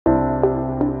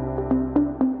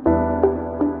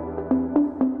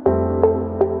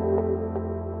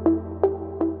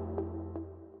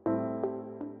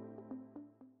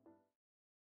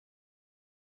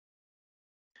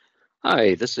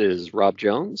Hi, this is Rob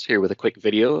Jones here with a quick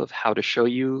video of how to show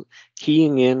you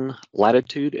keying in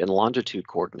latitude and longitude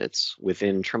coordinates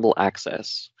within Trimble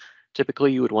Access.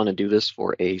 Typically, you would want to do this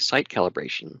for a site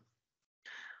calibration.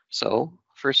 So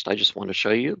first, I just want to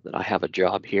show you that I have a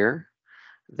job here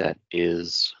that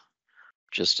is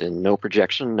just in no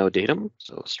projection, no datum,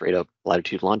 so straight up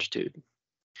latitude, longitude.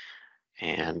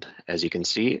 And as you can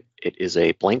see, it is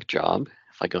a blank job.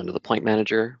 If I go into the point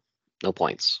manager, no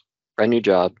points. Brand new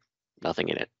job, nothing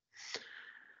in it.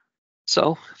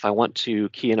 So if I want to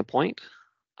key in a point,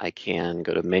 I can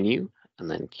go to menu and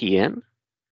then key in,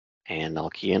 and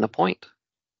I'll key in a point.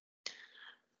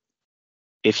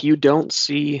 If you don't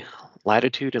see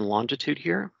latitude and longitude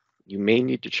here, you may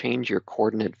need to change your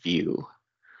coordinate view.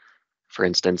 For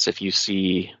instance, if you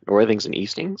see northings and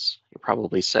eastings, you're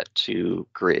probably set to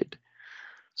grid.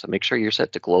 So make sure you're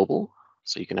set to global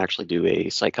so you can actually do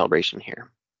a site calibration here.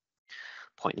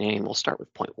 Point name, we'll start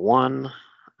with point 1.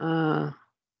 You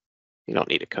don't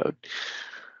need a code.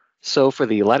 So for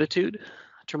the latitude,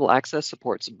 Trimble Access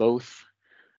supports both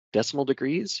decimal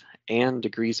degrees and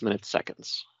degrees, minutes,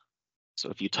 seconds. So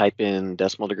if you type in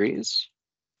decimal degrees,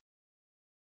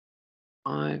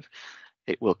 5,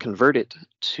 it will convert it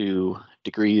to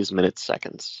degrees, minutes,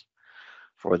 seconds.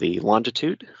 For the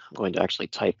longitude, I'm going to actually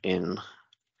type in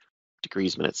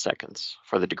degrees, minutes, seconds.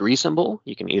 For the degree symbol,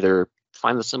 you can either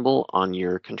find the symbol on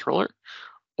your controller,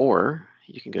 or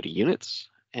you can go to units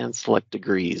and select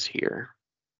degrees here.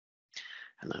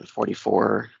 And then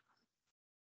 44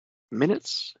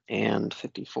 minutes and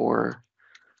 54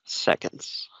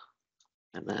 seconds.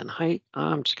 And then height,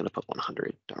 I'm just going to put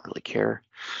 100, don't really care.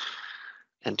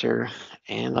 Enter,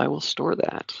 and I will store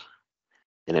that.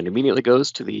 And it immediately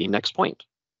goes to the next point.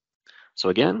 So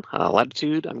again,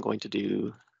 latitude, I'm going to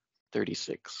do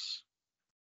 36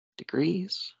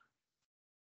 degrees,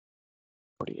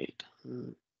 48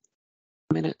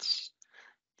 minutes,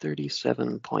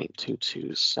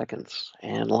 37.22 seconds.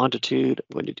 And longitude,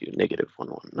 I'm going to do negative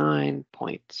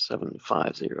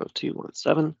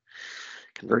 119.750217.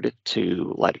 Convert it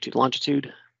to latitude,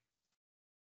 longitude.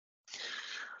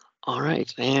 All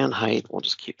right, and height, we'll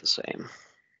just keep the same.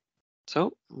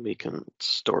 So we can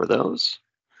store those.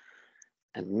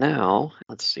 And now,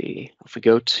 let's see, if we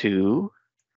go to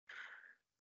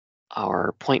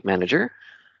our point manager,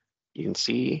 you can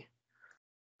see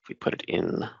if we put it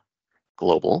in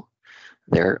global,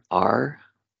 there are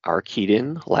our keyed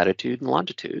in latitude and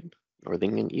longitude,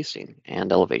 northing and easting,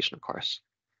 and elevation, of course.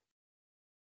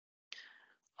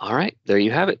 All right, there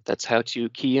you have it. That's how to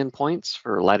key in points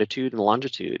for latitude and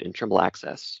longitude in Trimble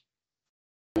Access.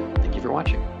 Thank you for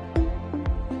watching.